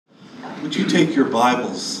Would you take your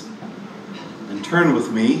Bibles and turn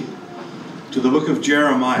with me to the book of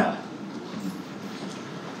Jeremiah.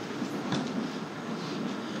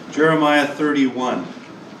 Jeremiah 31.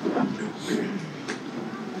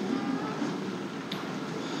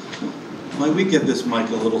 Might we get this mic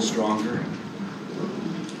a little stronger?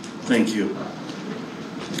 Thank you.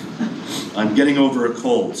 I'm getting over a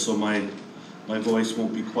cold, so my voice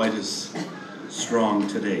won't be quite as strong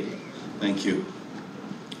today. Thank you.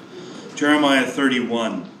 Jeremiah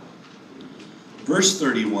 31, verse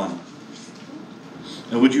 31.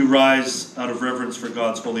 And would you rise out of reverence for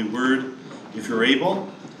God's holy word, if you're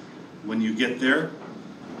able, when you get there?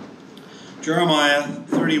 Jeremiah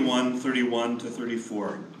 31, 31 to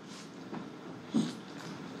 34.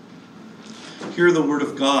 Hear the word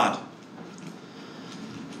of God.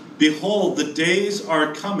 Behold, the days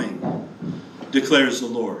are coming, declares the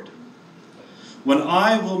Lord, when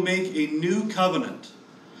I will make a new covenant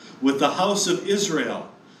with the house of Israel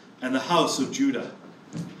and the house of Judah.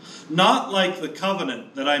 Not like the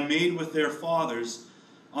covenant that I made with their fathers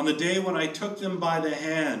on the day when I took them by the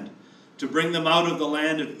hand to bring them out of the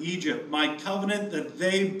land of Egypt, my covenant that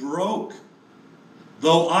they broke,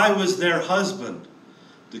 though I was their husband,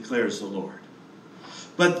 declares the Lord.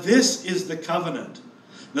 But this is the covenant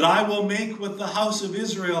that I will make with the house of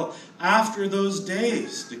Israel after those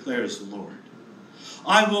days, declares the Lord.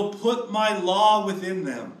 I will put my law within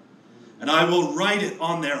them, and I will write it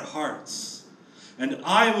on their hearts, and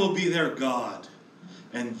I will be their God,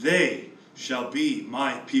 and they shall be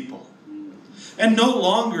my people. And no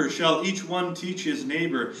longer shall each one teach his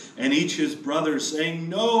neighbor and each his brother, saying,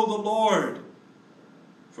 Know the Lord,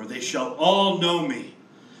 for they shall all know me,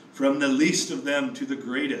 from the least of them to the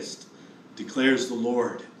greatest, declares the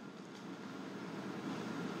Lord.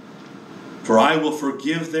 For I will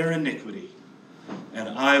forgive their iniquity, and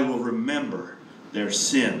I will remember their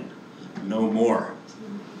sin no more.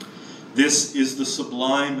 This is the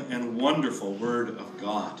sublime and wonderful word of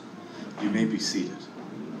God. You may be seated.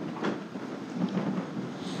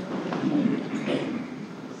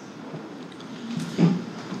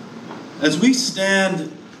 As we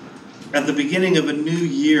stand at the beginning of a new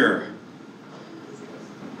year,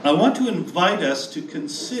 I want to invite us to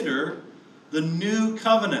consider the new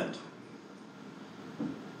covenant.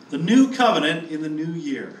 The new covenant in the new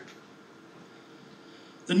year.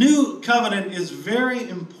 The new covenant is very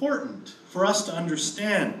important for us to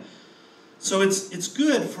understand. So it's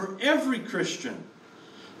good for every Christian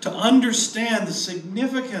to understand the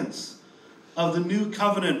significance of the new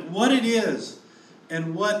covenant, what it is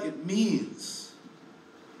and what it means.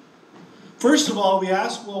 First of all, we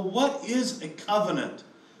ask, well, what is a covenant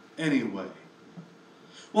anyway?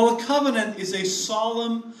 Well, a covenant is a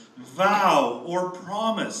solemn vow or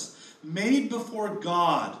promise made before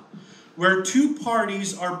God, where two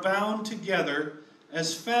parties are bound together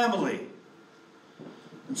as family.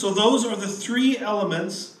 And so those are the three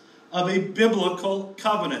elements of a biblical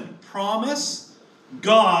covenant: promise,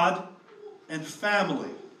 God, and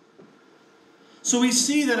family. So we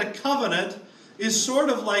see that a covenant is sort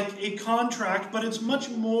of like a contract, but it's much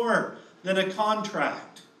more than a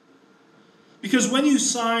contract. Because when you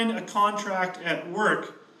sign a contract at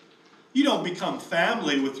work, you don't become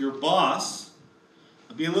family with your boss.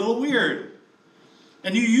 It'd be a little weird.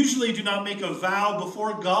 And you usually do not make a vow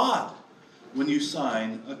before God when you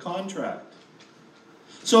sign a contract.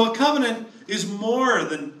 So a covenant is more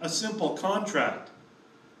than a simple contract.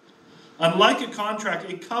 Unlike a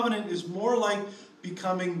contract, a covenant is more like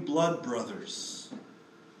becoming blood brothers.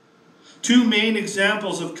 Two main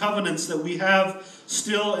examples of covenants that we have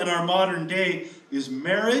still in our modern day is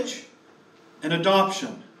marriage and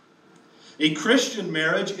adoption. A Christian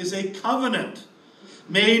marriage is a covenant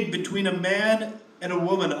made between a man and a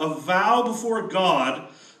woman, a vow before God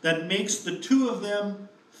that makes the two of them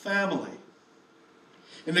family.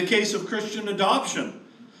 In the case of Christian adoption,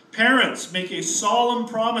 parents make a solemn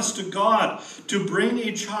promise to God to bring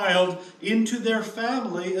a child into their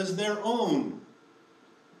family as their own.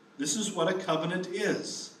 This is what a covenant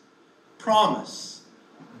is: promise,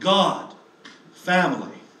 God,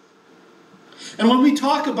 family. And when we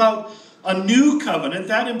talk about a new covenant,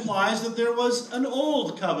 that implies that there was an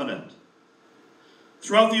old covenant.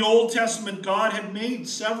 Throughout the Old Testament, God had made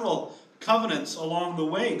several covenants along the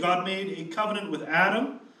way. God made a covenant with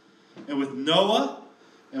Adam and with Noah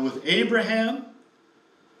and with Abraham.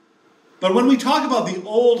 But when we talk about the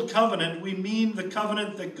Old Covenant, we mean the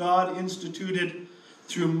covenant that God instituted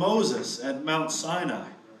through Moses at Mount Sinai.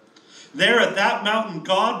 There at that mountain,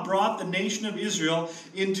 God brought the nation of Israel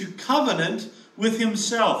into covenant with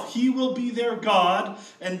himself. He will be their God,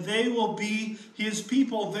 and they will be his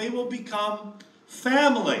people. They will become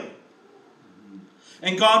family.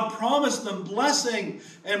 And God promised them blessing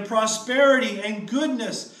and prosperity and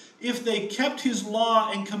goodness if they kept his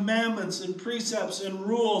law and commandments and precepts and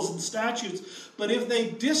rules and statutes. But if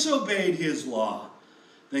they disobeyed his law,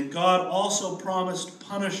 then God also promised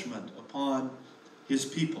punishment upon his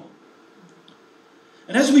people.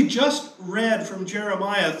 And as we just read from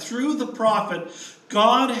Jeremiah, through the prophet,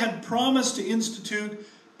 God had promised to institute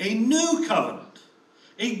a new covenant,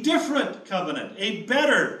 a different covenant, a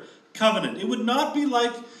better covenant. It would not be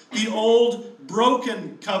like the old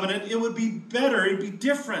broken covenant. It would be better. It would be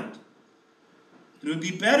different. It would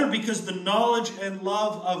be better because the knowledge and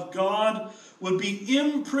love of God would be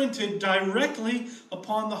imprinted directly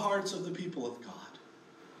upon the hearts of the people of God.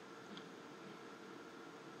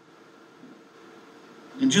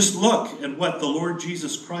 And just look at what the Lord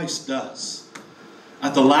Jesus Christ does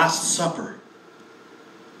at the Last Supper.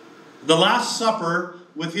 The Last Supper,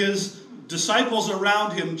 with his disciples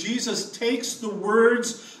around him, Jesus takes the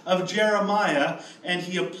words of Jeremiah and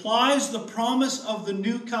he applies the promise of the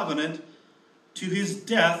new covenant to his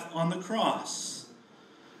death on the cross.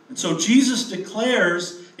 And so Jesus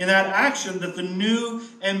declares in that action that the new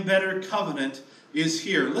and better covenant is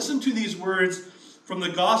here. Listen to these words from the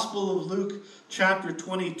Gospel of Luke chapter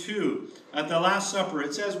 22 at the Last Supper.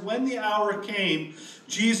 It says, "When the hour came,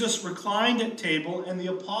 Jesus reclined at table and the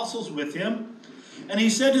apostles with him. And he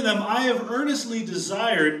said to them, 'I have earnestly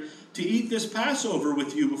desired to eat this Passover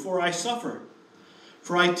with you before I suffer.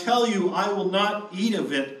 For I tell you, I will not eat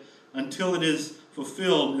of it until it is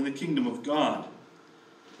fulfilled in the kingdom of God.'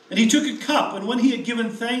 And he took a cup, and when he had given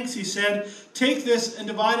thanks, he said, 'Take this and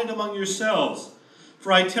divide it among yourselves.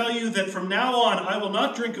 For I tell you that from now on I will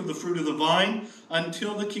not drink of the fruit of the vine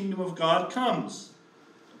until the kingdom of God comes.'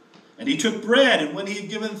 And he took bread, and when he had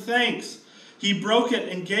given thanks, he broke it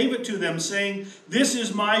and gave it to them, saying, 'This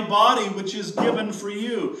is my body which is given for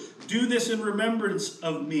you. Do this in remembrance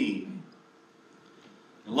of me.'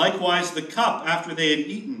 And likewise the cup after they had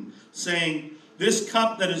eaten, saying, 'This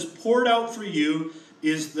cup that is poured out for you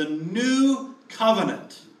is the new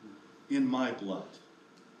covenant in my blood.'"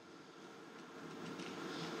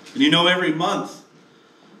 And you know, every month,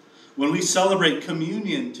 when we celebrate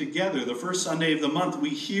communion together, the first Sunday of the month, we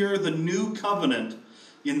hear the new covenant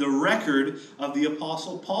in the record of the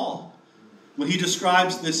Apostle Paul, when he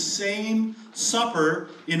describes this same supper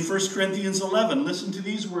in 1 Corinthians 11. Listen to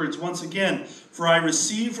these words once again. "For I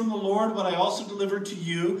received from the Lord what I also delivered to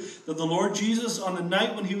you, that the Lord Jesus, on the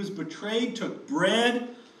night when he was betrayed, took bread.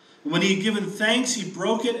 And when he had given thanks, he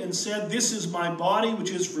broke it and said, 'This is my body,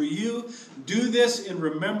 which is for you. Do this in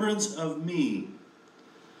remembrance of me.'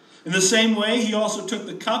 In the same way, he also took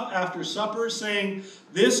the cup after supper, saying,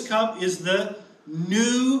 'This cup is the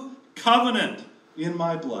new covenant in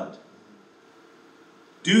my blood.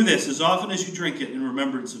 Do this as often as you drink it in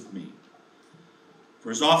remembrance of me.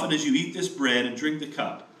 For as often as you eat this bread and drink the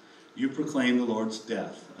cup, you proclaim the Lord's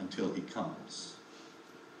death until he comes.'"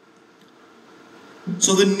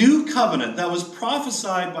 So the new covenant that was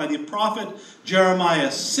prophesied by the prophet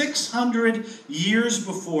Jeremiah 600 years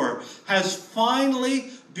before has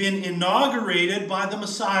finally been inaugurated by the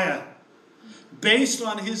Messiah, based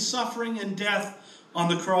on his suffering and death on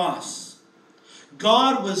the cross.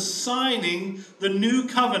 God was signing the new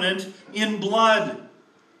covenant in blood,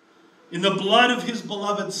 in the blood of his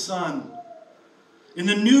beloved Son. In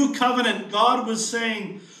the new covenant, God was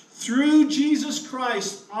saying, "Through Jesus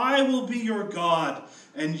Christ, I will be your God,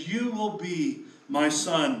 and you will be my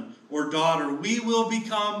son or daughter. We will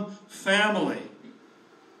become family."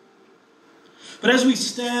 But as we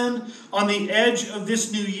stand on the edge of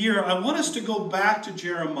this new year, I want us to go back to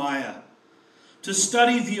Jeremiah to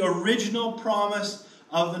study the original promise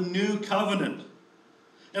of the new covenant.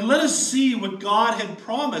 And let us see what God had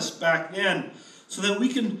promised back then, so that we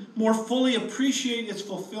can more fully appreciate its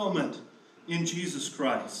fulfillment in Jesus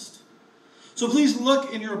Christ. So please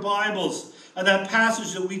look in your Bibles at that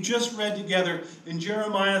passage that we just read together in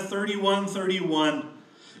Jeremiah 31:31.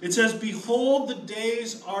 It says, "Behold, the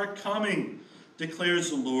days are coming, declares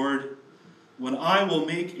the Lord, when I will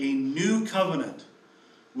make a new covenant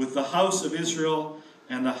with the house of Israel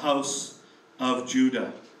and the house of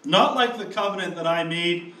Judah. Not like the covenant that I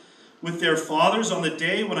made with their fathers on the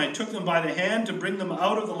day when I took them by the hand to bring them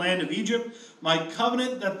out of the land of Egypt, my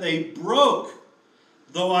covenant that they broke,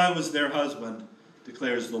 though I was their husband,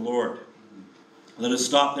 declares the Lord." Let us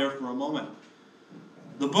stop there for a moment.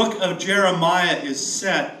 The book of Jeremiah is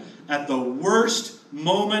set at the worst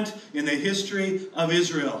moment in the history of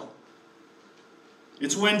Israel.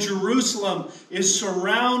 It's when Jerusalem is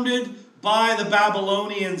surrounded by the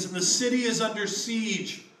Babylonians and the city is under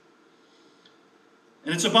siege.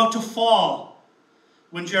 And it's about to fall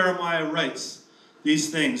when Jeremiah writes these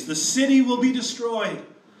things. The city will be destroyed.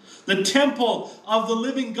 The temple of the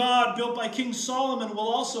living God built by King Solomon will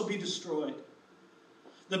also be destroyed.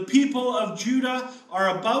 The people of Judah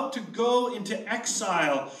are about to go into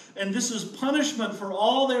exile, and this is punishment for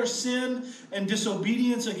all their sin and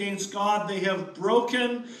disobedience against God. They have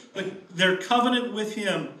broken their covenant with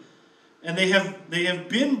him, and they have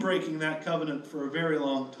been breaking that covenant for a very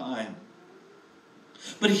long time.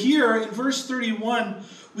 But here in verse 31,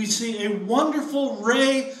 we see a wonderful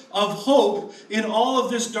ray of hope in all of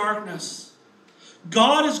this darkness.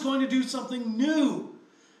 God is going to do something new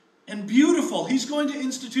and beautiful. He's going to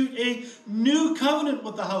institute a new covenant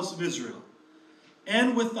with the house of Israel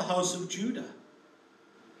and with the house of Judah.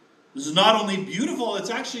 This is not only beautiful, it's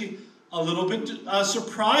actually a little bit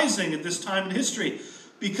surprising at this time in history,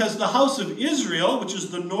 because the house of Israel, which is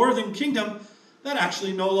the northern kingdom, that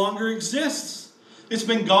actually no longer exists. It's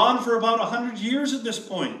been gone for about 100 years at this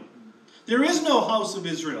point. There is no house of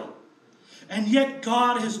Israel. And yet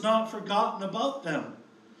God has not forgotten about them.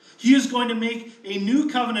 He is going to make a new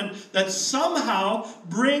covenant that somehow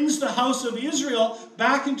brings the house of Israel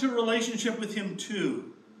back into relationship with him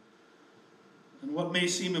too. And what may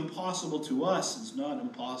seem impossible to us is not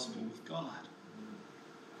impossible with God.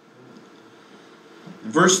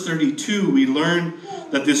 In verse 32, we learn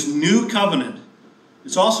that this new covenant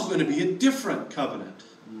is also going to be a different covenant.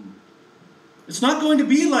 It's not going to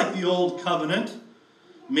be like the old covenant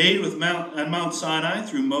made with Mount Sinai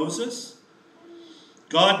through Moses.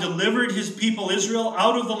 God delivered his people Israel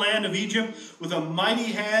out of the land of Egypt with a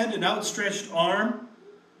mighty hand and outstretched arm.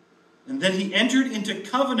 And then he entered into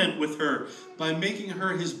covenant with her by making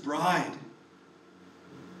her his bride.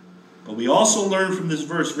 But we also learn from this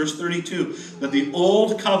verse 32, that the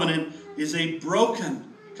old covenant is a broken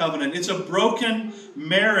covenant. It's a broken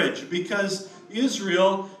marriage because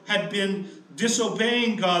Israel had been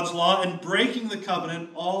disobeying God's law and breaking the covenant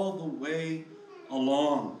all the way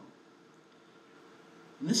along.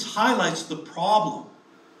 And this highlights the problem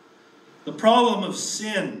of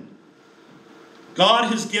sin.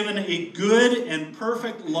 God has given a good and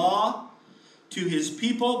perfect law to his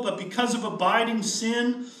people, but because of abiding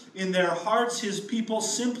sin in their hearts, his people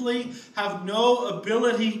simply have no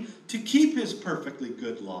ability to keep his perfectly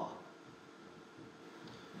good law.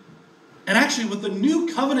 And actually what the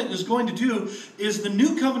new covenant is going to do is the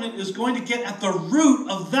new covenant is going to get at the root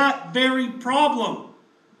of that very problem.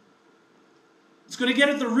 It's going to get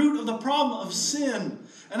at the root of the problem of sin.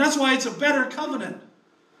 And that's why it's a better covenant.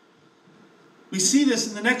 We see this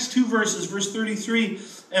in the next two verses, verse 33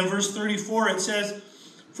 and verse 34. It says,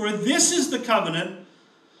 "For this is the covenant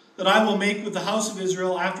that I will make with the house of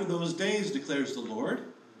Israel after those days, declares the Lord."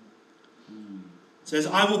 It says,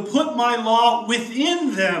 "I will put my law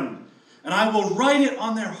within them, and I will write it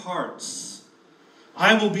on their hearts.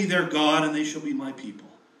 I will be their God, and they shall be my people.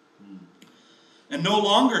 And no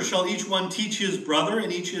longer shall each one teach his brother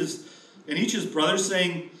and each his brother,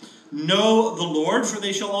 saying, 'Know the Lord,' for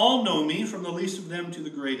they shall all know me, from the least of them to the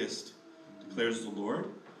greatest, declares the Lord.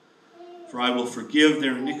 For I will forgive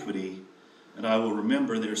their iniquity, and I will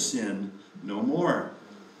remember their sin no more."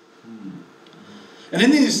 And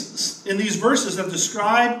in these verses that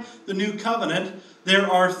describe the new covenant,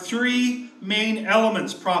 there are three main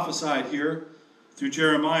elements prophesied here through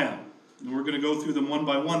Jeremiah. And we're going to go through them one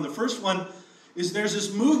by one. The first one is there's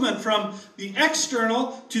this movement from the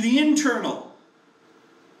external to the internal.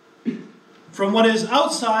 From what is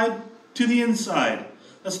outside to the inside.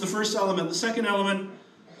 That's the first element. The second element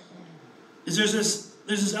is there's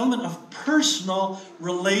this element of personal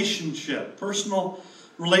relationship or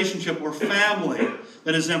family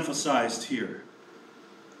that is emphasized here.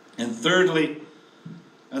 And thirdly,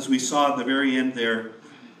 as we saw at the very end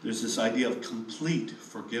there's this idea of complete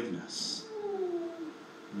forgiveness.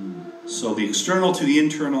 So the external to the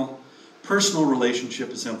internal, personal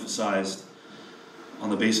relationship is emphasized on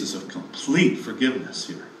the basis of complete forgiveness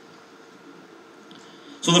here.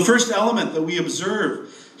 So the first element that we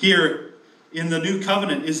observe here in the new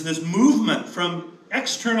covenant is this movement from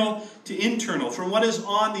external to internal, from what is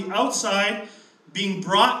on the outside being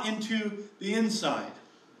brought into the inside.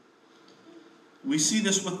 We see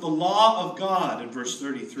this with the law of God in verse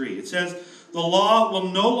 33. It says, "The law will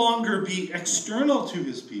no longer be external to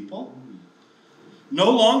his people, no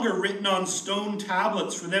longer written on stone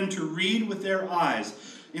tablets for them to read with their eyes.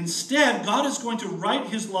 Instead, God is going to write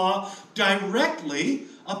his law directly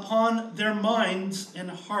upon their minds and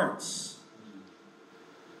hearts."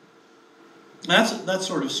 That's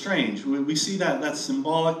sort of strange. We see that's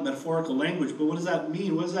symbolic, metaphorical language, but what does that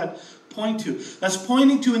mean? What does that point to? That's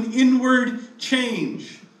pointing to an inward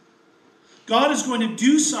change. God is going to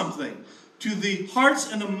do something to the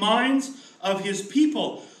hearts and the minds of his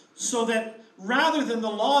people, so that rather than the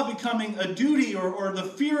law becoming a duty or the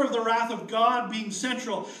fear of the wrath of God being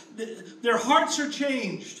central, their hearts are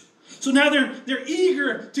changed. So now they're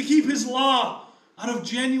eager to keep his law out of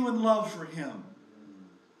genuine love for him.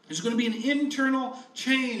 There's going to be an internal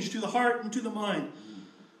change to the heart and to the mind.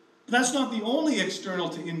 But that's not the only external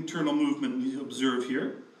to internal movement we observe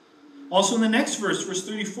here. Also in the next verse, verse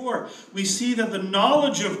 34, we see that the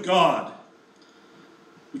knowledge of God,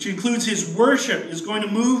 which includes his worship, is going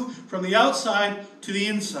to move from the outside to the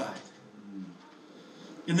inside.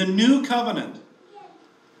 In the new covenant,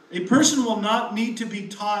 a person will not need to be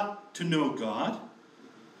taught to know God.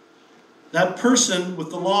 That person with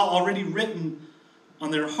the law already written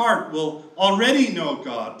on their heart will already know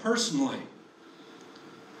God personally.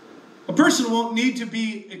 A person won't need to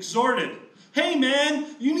be exhorted. Hey man,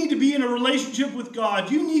 you need to be in a relationship with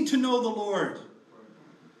God. You need to know the Lord.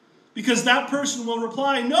 Because that person will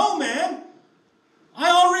reply, no man, I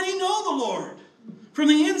already know the Lord. From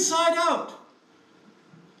the inside out.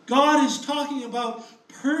 God is talking about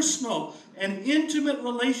personal and intimate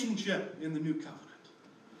relationship in the new covenant.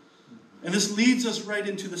 And this leads us right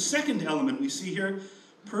into the second element we see here,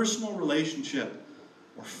 personal relationship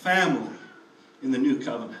or family in the new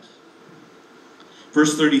covenant.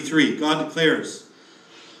 Verse 33, God declares,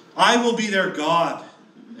 I will be their God,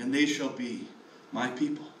 and they shall be my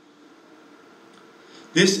people.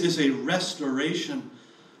 This is a restoration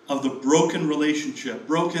of the broken relationship,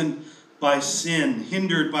 broken by sin,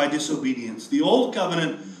 hindered by disobedience. The old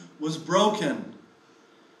covenant was broken.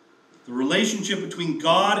 The relationship between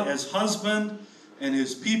God as husband and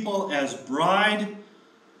his people as bride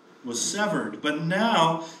was severed. But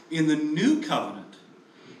now, in the new covenant,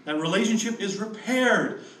 that relationship is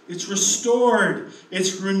repaired, it's restored,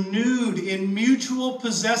 it's renewed in mutual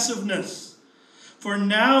possessiveness. For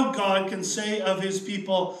now God can say of his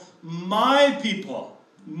people, my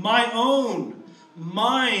own,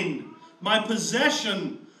 mine, my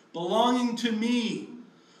possession belonging to me.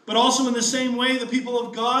 But also in the same way, the people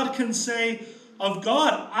of God can say of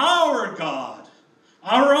God,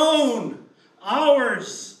 our own,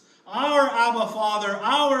 ours, our Abba Father,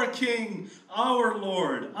 our King, our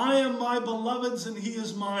Lord. I am my beloved's and he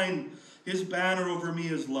is mine. His banner over me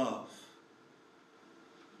is love.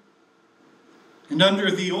 And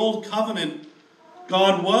under the old covenant,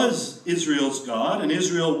 God was Israel's God and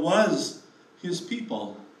Israel was his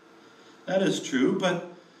people. That is true, but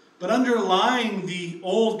underlying the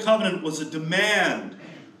old covenant was a demand.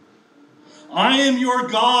 I am your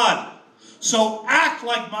God, so act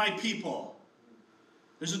like my people.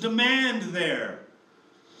 There's a demand there.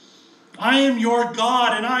 I am your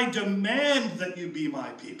God, and I demand that you be my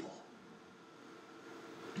people.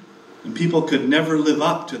 And people could never live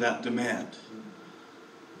up to that demand.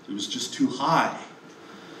 It was just too high.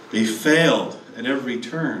 They failed at every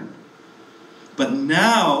turn. But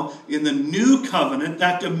now, in the new covenant,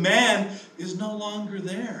 that demand is no longer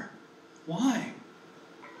there. Why?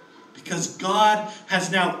 Because God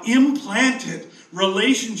has now implanted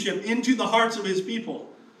relationship into the hearts of his people.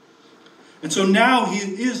 And so now he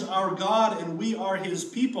is our God and we are his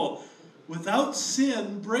people, without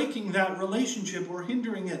sin breaking that relationship or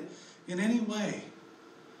hindering it in any way.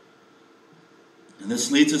 And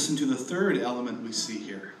this leads us into the third element we see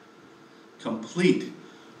here. Complete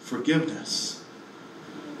forgiveness.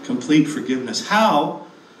 Complete forgiveness. How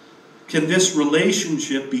can this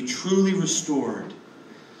relationship be truly restored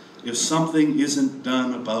if something isn't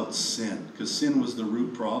done about sin? Because sin was the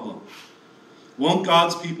root problem. Won't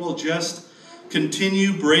God's people just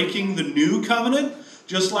continue breaking the new covenant,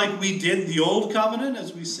 just like we did the old covenant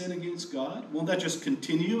as we sin against God? Won't that just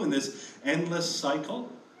continue in this endless cycle?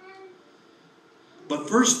 But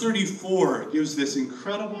verse 34 gives this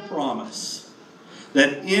incredible promise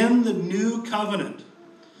that in the new covenant,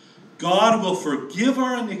 God will forgive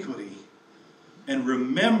our iniquity and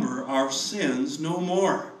remember our sins no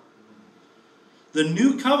more. The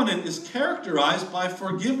new covenant is characterized by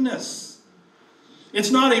forgiveness.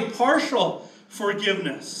 It's not a partial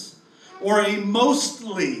forgiveness or a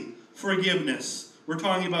mostly forgiveness we're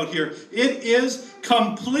talking about here. It is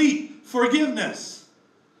complete forgiveness.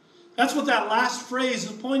 That's what that last phrase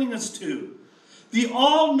is pointing us to. The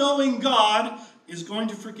all-knowing God is going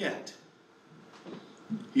to forget.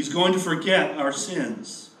 He's going to forget our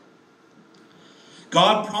sins.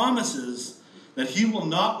 God promises that he will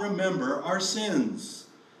not remember our sins.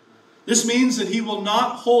 This means that he will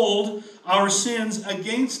not hold our sins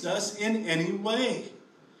against us in any way.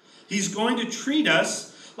 He's going to treat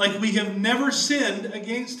us like we have never sinned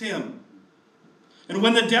against him. And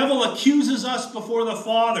when the devil accuses us before the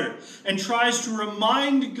Father and tries to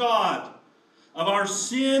remind God of our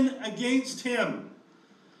sin against him,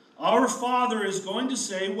 our Father is going to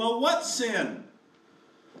say, well, what sin?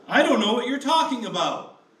 I don't know what you're talking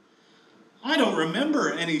about. I don't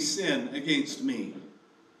remember any sin against me.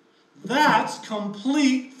 That's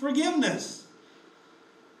complete forgiveness.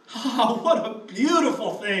 Oh, what a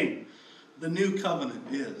beautiful thing the new covenant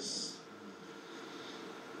is.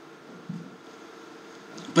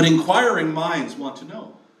 But inquiring minds want to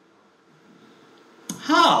know.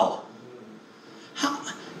 How?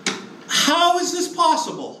 How is this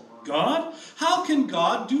possible, God? How can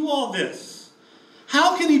God do all this?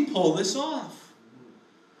 How can he pull this off?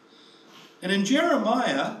 And in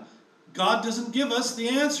Jeremiah, God doesn't give us the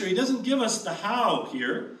answer. He doesn't give us the how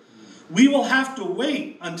here. We will have to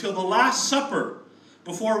wait until the Last Supper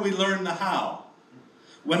before we learn the how.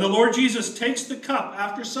 When the Lord Jesus takes the cup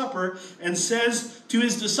after supper and says to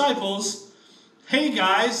his disciples, hey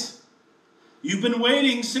guys, you've been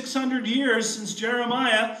waiting 600 years since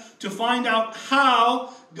Jeremiah to find out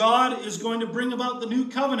how God is going to bring about the new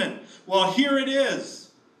covenant. Well, here it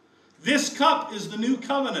is. This cup is the new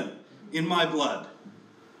covenant in my blood.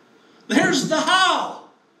 There's the how.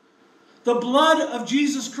 The blood of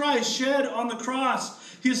Jesus Christ shed on the cross,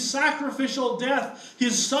 his sacrificial death,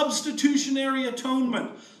 his substitutionary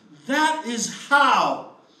atonement. That is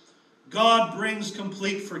how God brings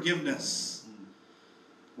complete forgiveness,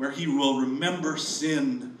 where he will remember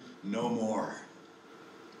sin no more.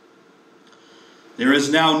 There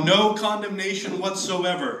is now no condemnation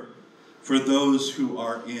whatsoever for those who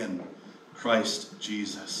are in Christ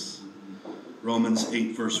Jesus. Romans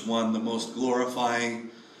 8 verse 1, the most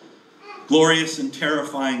glorious and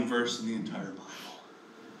terrifying verse in the entire Bible.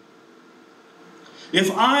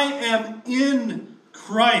 If I am in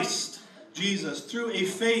Christ Jesus through a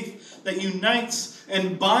faith that unites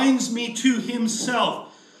and binds me to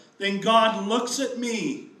himself, then God looks at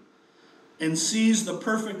me and sees the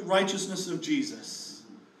perfect righteousness of Jesus.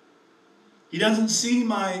 He doesn't see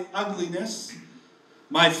my ugliness,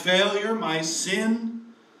 my failure, my sin.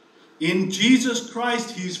 In Jesus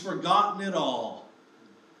Christ, he's forgotten it all.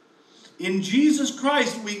 In Jesus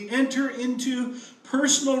Christ, we enter into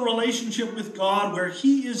personal relationship with God where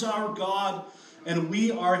he is our God and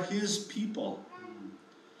we are his people.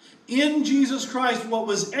 In Jesus Christ, what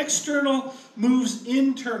was external moves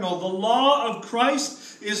internal. The law of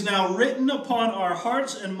Christ is now written upon our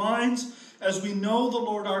hearts and minds as we know the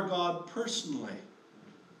Lord our God personally.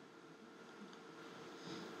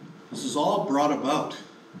 This is all brought about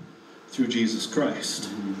through Jesus Christ.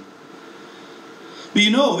 But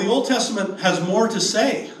you know, the Old Testament has more to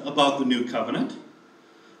say about the new covenant.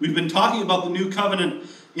 We've been talking about the new covenant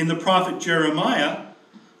in the prophet Jeremiah.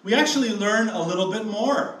 We actually learn a little bit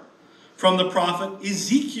more from the prophet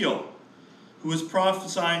Ezekiel, who was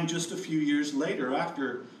prophesying just a few years later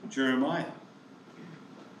after Jeremiah.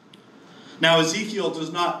 Now, Ezekiel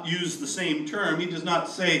does not use the same term. He does not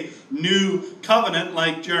say new covenant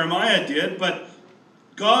like Jeremiah did, but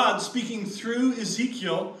God, speaking through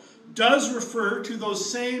Ezekiel, does refer to those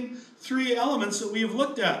same three elements that we have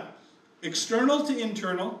looked at. External to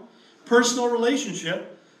internal, personal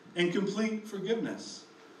relationship, and complete forgiveness.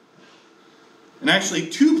 And actually,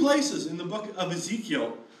 2 places in the book of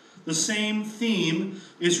Ezekiel, the same theme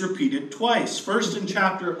is repeated twice. First in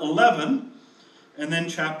chapter 11, and then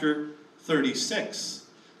chapter 36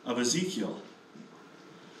 of Ezekiel.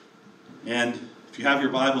 And if you have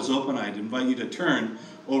your Bibles open, I'd invite you to turn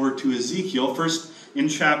over to Ezekiel, first in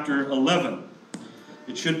chapter 11.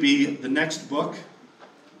 It should be the next book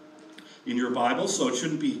in your Bible, so it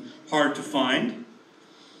shouldn't be hard to find.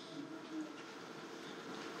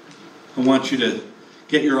 I want you to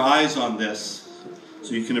get your eyes on this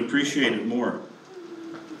so you can appreciate it more.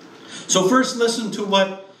 So first listen to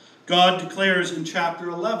what God declares in chapter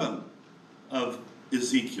 11 of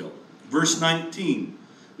Ezekiel. Verse 19.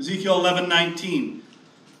 Ezekiel 11:19.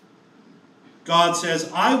 God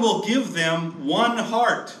says, I will give them one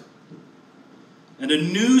heart, and a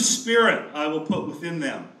new spirit I will put within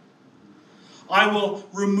them. I will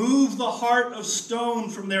remove the heart of stone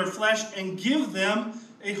from their flesh and give them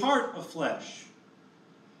a heart of flesh,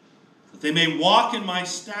 that they may walk in my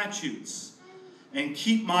statutes and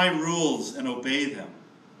keep my rules and obey them.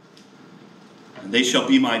 And they shall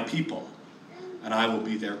be my people, and I will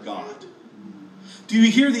be their God. Do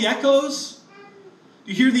you hear the echoes?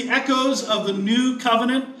 Do you hear the echoes of the new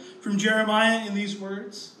covenant from Jeremiah in these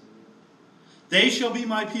words? They shall be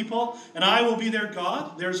my people, and I will be their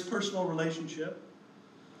God. There's personal relationship.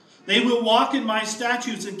 They will walk in my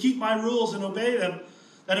statutes and keep my rules and obey them.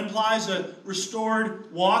 That implies a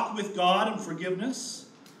restored walk with God and forgiveness.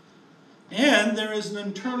 And there is an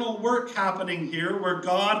internal work happening here where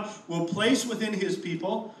God will place within his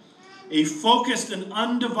people a focused and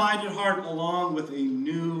undivided heart along with a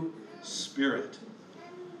new spirit.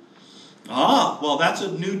 Well, that's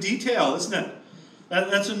a new detail, isn't it?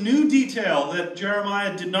 That's a new detail that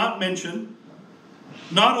Jeremiah did not mention.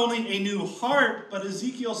 Not only a new heart, but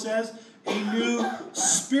Ezekiel says a new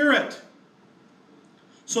spirit.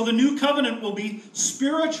 So the new covenant will be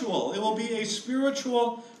spiritual. It will be a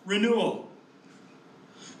spiritual renewal.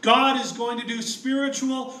 God is going to do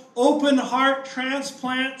spiritual, open heart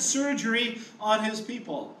transplant surgery on his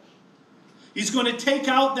people. He's going to take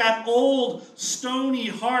out that old, stony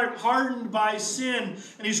heart hardened by sin,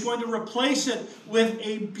 and he's going to replace it with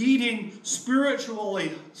a beating, spiritual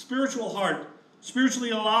heart, spiritually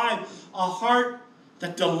alive, a heart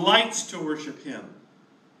that delights to worship him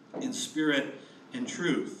in spirit and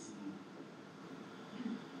truth.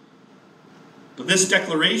 But this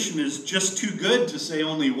declaration is just too good to say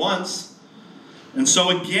only once. And so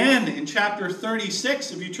again, in chapter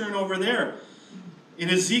 36, if you turn over there, in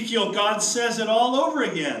Ezekiel, God says it all over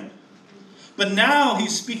again. But now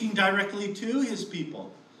he's speaking directly to his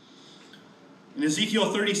people. In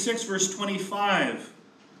Ezekiel 36, verse 25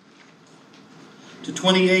 to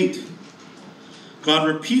 28, God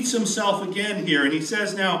repeats himself again here. And he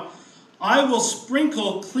says, "Now, I will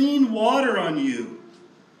sprinkle clean water on you,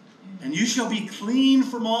 and you shall be clean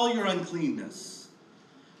from all your uncleanness.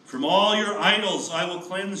 From all your idols I will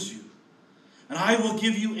cleanse you. And I will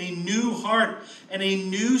give you a new heart, and a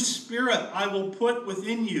new spirit I will put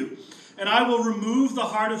within you. And I will remove the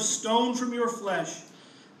heart of stone from your flesh,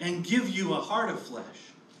 and give you a heart of flesh.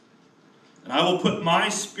 And I will put my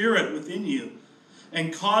spirit within you,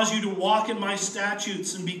 and cause you to walk in my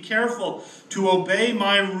statutes, and be careful to obey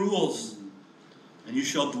my rules. And you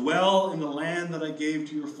shall dwell in the land that I gave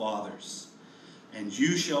to your fathers, and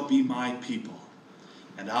you shall be my people,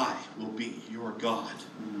 and I will be your God."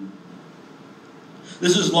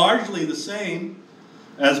 This is largely the same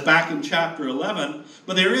as back in chapter 11,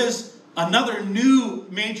 but there is another new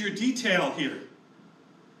major detail here.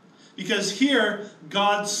 Because here,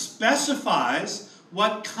 God specifies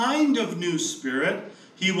what kind of new spirit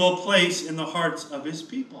he will place in the hearts of his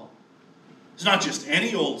people. It's not just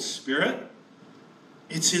any old spirit.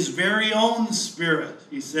 It's his very own spirit,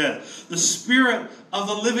 he said. The spirit of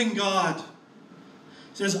the living God.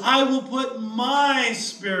 He says, "I will put my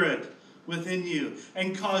spirit within you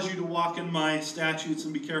and cause you to walk in my statutes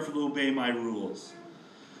and be careful to obey my rules."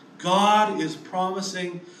 God is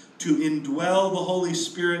promising to indwell the Holy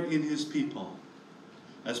Spirit in his people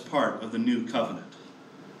as part of the new covenant.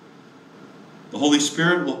 The Holy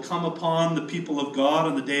Spirit will come upon the people of God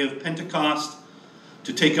on the day of Pentecost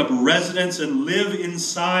to take up residence and live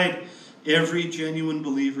inside every genuine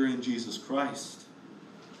believer in Jesus Christ.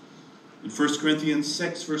 In 1 Corinthians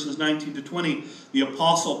 6, verses 19 to 20, the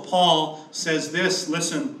Apostle Paul says this,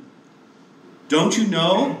 listen, "Don't you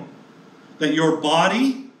know that your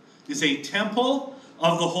body is a temple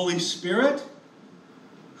of the Holy Spirit,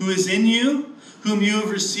 who is in you, whom you have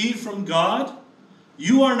received from God?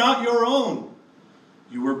 You are not your own.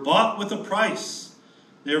 You were bought with a price.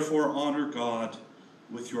 Therefore honor God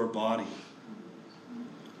with your body."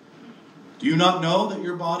 Do you not know that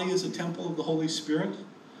your body is a temple of the Holy Spirit,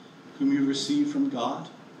 whom you received from God?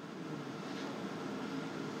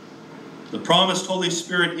 The promised Holy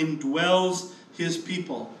Spirit indwells his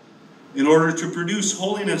people in order to produce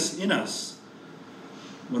holiness in us.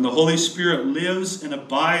 When the Holy Spirit lives and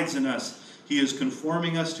abides in us, he is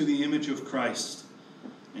conforming us to the image of Christ,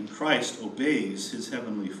 and Christ obeys his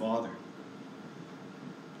heavenly Father.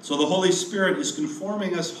 So the Holy Spirit is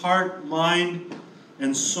conforming us heart, mind,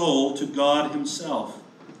 and soul to God himself.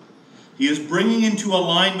 He is bringing into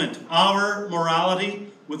alignment our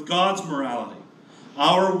morality with God's morality,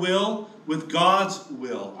 our will with God's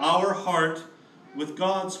will, our heart with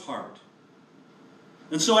God's heart.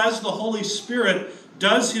 And so as the Holy Spirit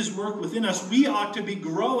does his work within us, we ought to be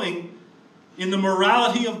growing in the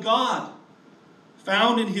morality of God,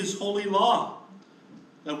 found in his holy law,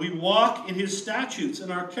 that we walk in his statutes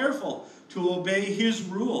and are careful to obey his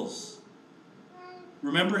rules.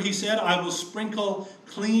 Remember, he said, "I will sprinkle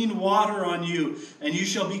clean water on you, and you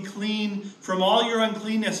shall be clean from all your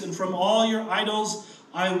uncleanness, and from all your idols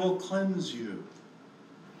I will cleanse you."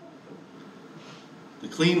 The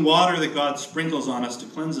clean water that God sprinkles on us to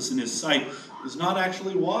cleanse us in his sight is not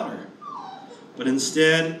actually water, but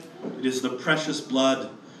instead it is the precious blood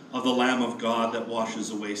of the Lamb of God that washes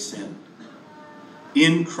away sin.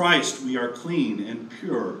 In Christ we are clean and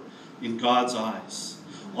pure in God's eyes.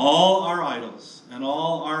 All our idols and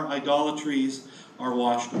all our idolatries are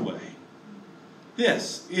washed away.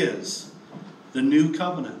 This is the new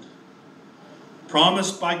covenant,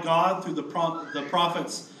 promised by God through the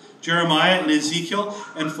prophets Jeremiah and Ezekiel,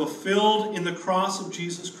 and fulfilled in the cross of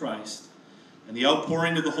Jesus Christ and the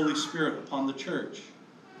outpouring of the Holy Spirit upon the church.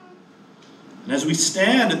 And as we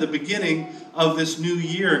stand at the beginning of this new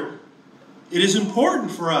year, it is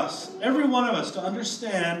important for us, every one of us, to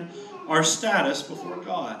understand our status before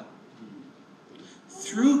God.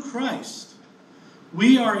 Through Christ,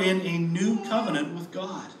 we are in a new covenant with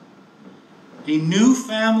God. A new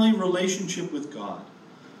family relationship with God,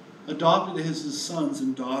 adopted as his sons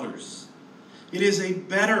and daughters. It is a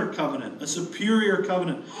better covenant, a superior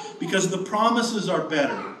covenant, because the promises are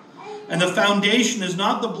better. And the foundation is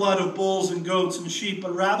not the blood of bulls and goats and sheep,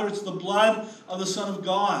 but rather it's the blood of the Son of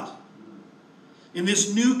God. In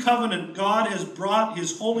this new covenant, God has brought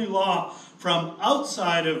his holy law from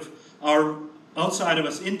outside of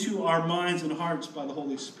us into our minds and hearts by the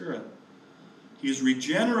Holy Spirit. He has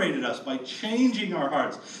regenerated us by changing our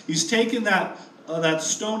hearts. He's taken that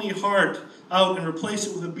stony heart out and replaced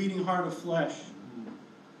it with a beating heart of flesh.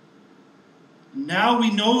 Now we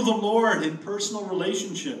know the Lord in personal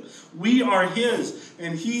relationship. We are his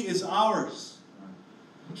and he is ours.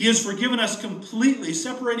 He has forgiven us completely,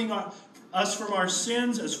 separating us from our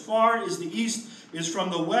sins as far as the east is from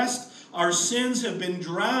the west. Our sins have been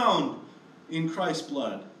drowned in Christ's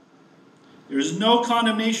blood. There is no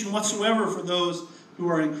condemnation whatsoever for those who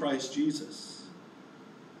are in Christ Jesus.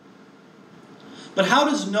 But how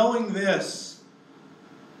does knowing this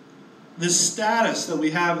status that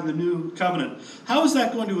we have in the new covenant, how is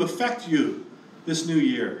that going to affect you this new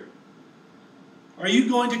year? Are you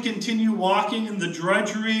going to continue walking in the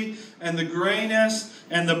drudgery and the grayness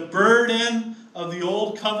and the burden of the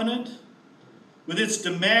old covenant with its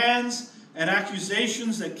demands and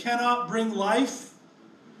accusations that cannot bring life?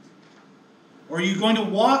 Or are you going to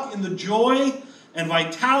walk in the joy and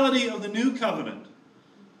vitality of the new covenant?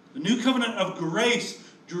 The new covenant of grace,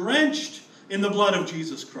 drenched in the blood of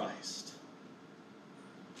Jesus Christ.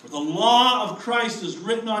 For the law of Christ is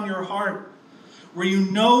written on your heart, where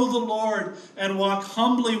you know the Lord and walk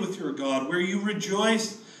humbly with your God, where you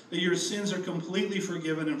rejoice that your sins are completely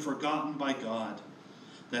forgiven and forgotten by God,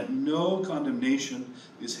 that no condemnation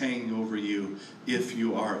is hanging over you if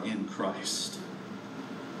you are in Christ.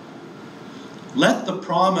 Let the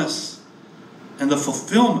promise and the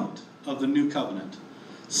fulfillment of the new covenant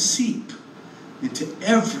seep into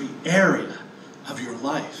every area of your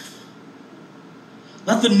life.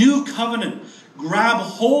 Let the new covenant grab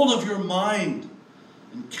hold of your mind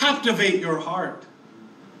and captivate your heart.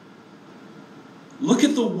 Look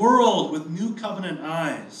at the world with new covenant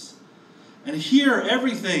eyes and hear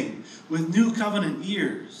everything with new covenant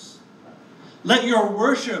ears. Let your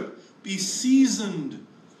worship be seasoned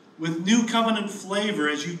with new covenant flavor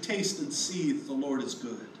as you taste and see that the Lord is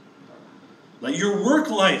good. Let your work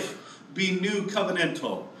life be new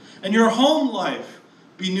covenantal, and your home life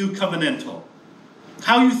be new covenantal.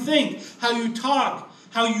 How you think, how you talk,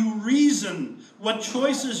 how you reason, what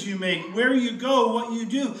choices you make, where you go, what you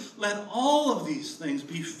do. Let all of these things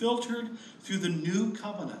be filtered through the new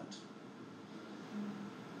covenant.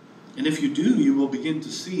 And if you do, you will begin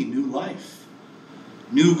to see new life,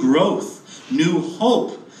 new growth, new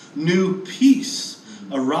hope, new peace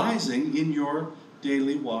arising in your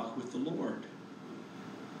daily walk with the Lord.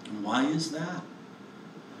 And why is that?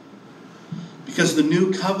 Because the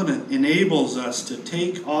new covenant enables us to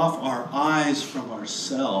take off our eyes from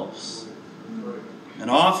ourselves and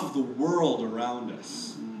off of the world around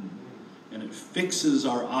us. And it fixes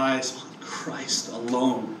our eyes on Christ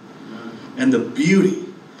alone and the beauty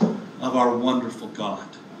of our wonderful God.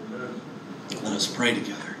 Let us pray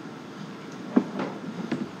together.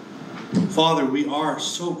 Father, we are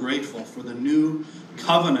so grateful for the new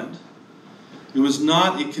covenant. It was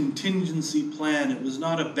not a contingency plan. It was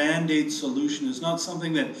not a band-aid solution. It's not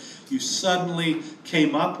something that you suddenly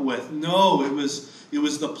came up with. No, it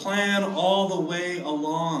was the plan all the way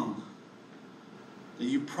along that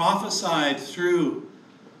you prophesied through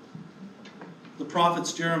the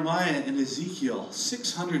prophets Jeremiah and Ezekiel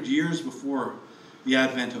 600 years before the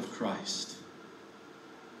advent of Christ.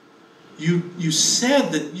 You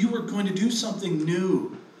said that you were going to do something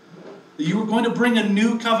new. That you were going to bring a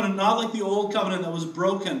new covenant, not like the old covenant that was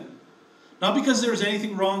broken. Not because there was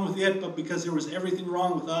anything wrong with it, but because there was everything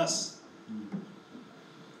wrong with us.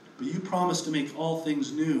 But you promised to make all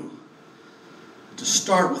things new. To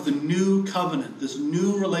start with a new covenant, this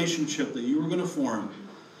new relationship that you were going to form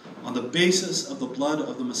on the basis of the blood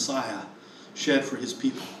of the Messiah shed for his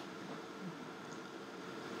people.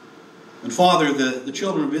 And Father, the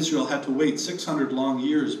children of Israel had to wait 600 long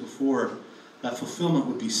years before that fulfillment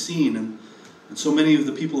would be seen. And so many of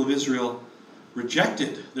the people of Israel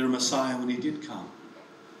rejected their Messiah when he did come.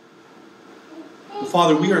 But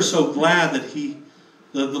Father, we are so glad that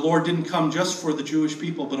the Lord didn't come just for the Jewish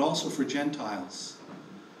people, but also for Gentiles.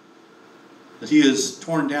 That he has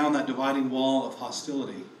torn down that dividing wall of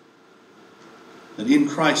hostility. That in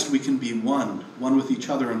Christ we can be one with each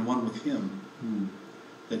other and one with him.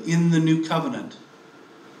 That in the new covenant,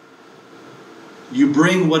 you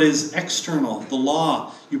bring what is external, the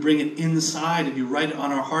law, you bring it inside and you write it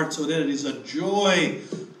on our hearts so that it is a joy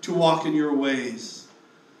to walk in your ways.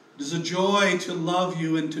 It is a joy to love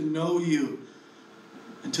you and to know you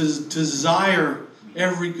and to desire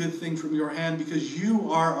every good thing from your hand, because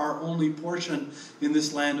you are our only portion in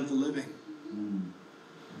this land of the living.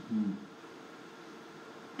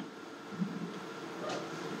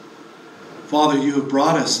 Father, you have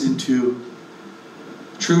brought us into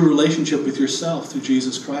true relationship with yourself through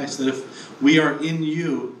Jesus Christ. That if we are in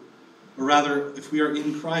you, or rather, if we are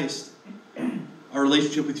in Christ, our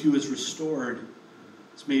relationship with you is restored.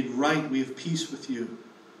 It's made right. We have peace with you.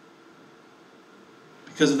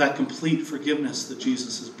 Because of that complete forgiveness that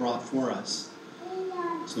Jesus has brought for us.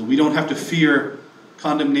 So we don't have to fear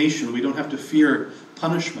condemnation. We don't have to fear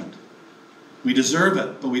punishment. We deserve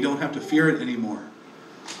it, but we don't have to fear it anymore.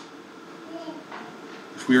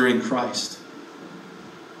 If we are in Christ.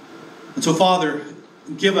 And so, Father,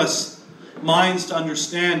 give us minds to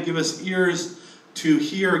understand, give us ears to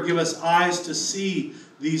hear, give us eyes to see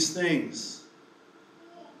these things.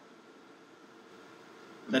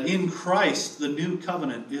 That in Christ, the new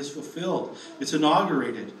covenant is fulfilled. It's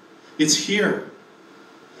inaugurated. It's here.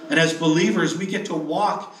 And as believers, we get to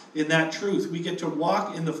walk in that truth. We get to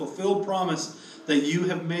walk in the fulfilled promise that you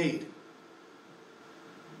have made.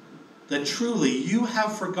 That truly you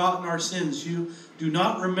have forgotten our sins. You do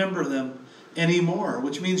not remember them anymore,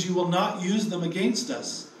 which means you will not use them against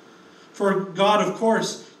us. For God, of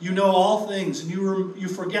course, you know all things, and you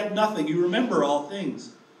forget nothing. You remember all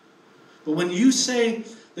things. But when you say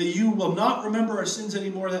that you will not remember our sins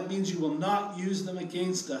anymore, that means you will not use them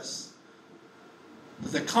against us.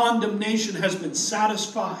 That the condemnation has been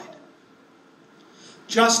satisfied.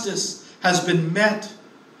 Justice has been met.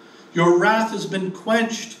 Your wrath has been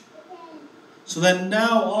quenched. So that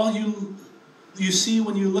now all you see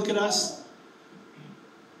when you look at us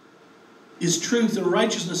is truth and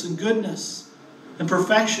righteousness and goodness and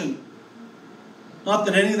perfection. Not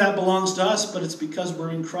that any of that belongs to us, but it's because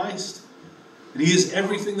we're in Christ. And he is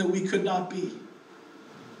everything that we could not be.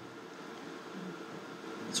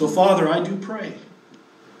 So, Father, I do pray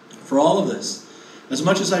for all of this. As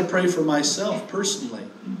much as I pray for myself personally,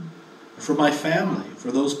 for my family,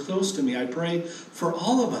 for those close to me, I pray for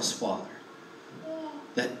all of us, Father.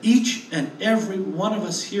 That each and every one of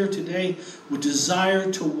us here today would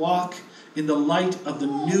desire to walk in the light of the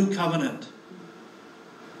new covenant.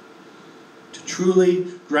 To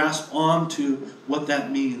truly grasp on to what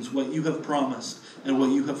that means, what you have promised, and what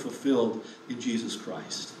you have fulfilled in Jesus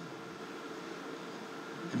Christ.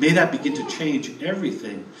 And may that begin to change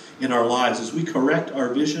everything in our lives as we correct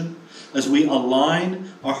our vision, as we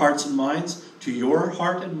align our hearts and minds to your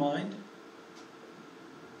heart and mind.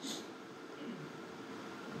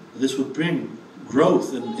 This would bring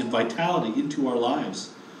growth and vitality into our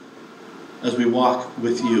lives as we walk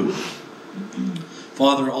with you.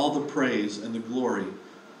 Father, all the praise and the glory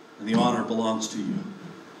and the honor belongs to you.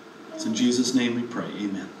 It's in Jesus' name we pray.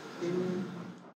 Amen.